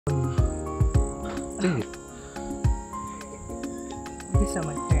Hey. These are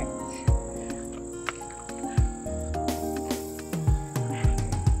my parents.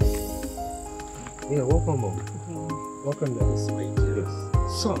 Yeah, welcome, Mom. Welcome, Dad. Sweet.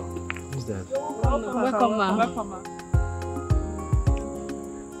 Yes. So, who's that? Welcome, ma. Welcome, ma.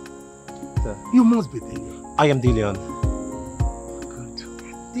 You must be Dillian. I am Dillian. Good.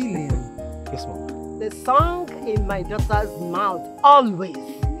 Dillian. Yes, Mom. The song in my daughter's mouth always.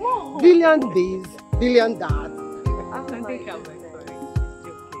 Whoa. Dillian this, Dillian that. I think I'm sorry.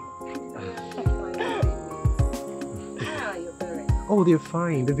 Oh, they're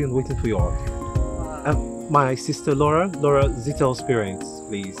fine. They've been waiting for you all. Wow. My sister Laura Zitel's parents,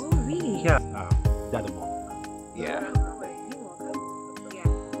 please. Oh, really? Yeah. Dad and Mom. Yeah.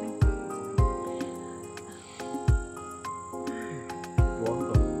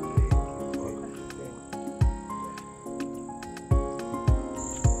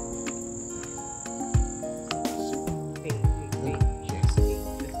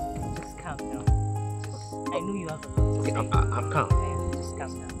 I'm calm. Just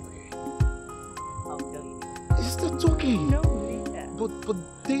calm down. I'll tell you. It's not okay. No, later. But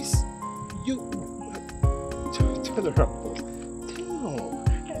this, you turn around. Damn.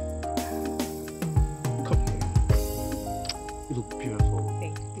 Come here. You look beautiful.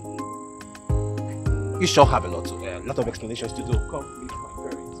 Thank you. You sure have a lot of explanations to do. Come meet my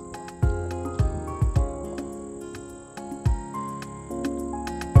parents.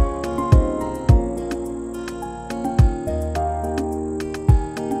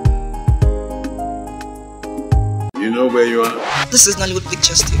 You know where you are? This is Nollywood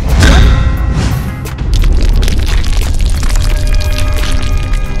Pictures TV.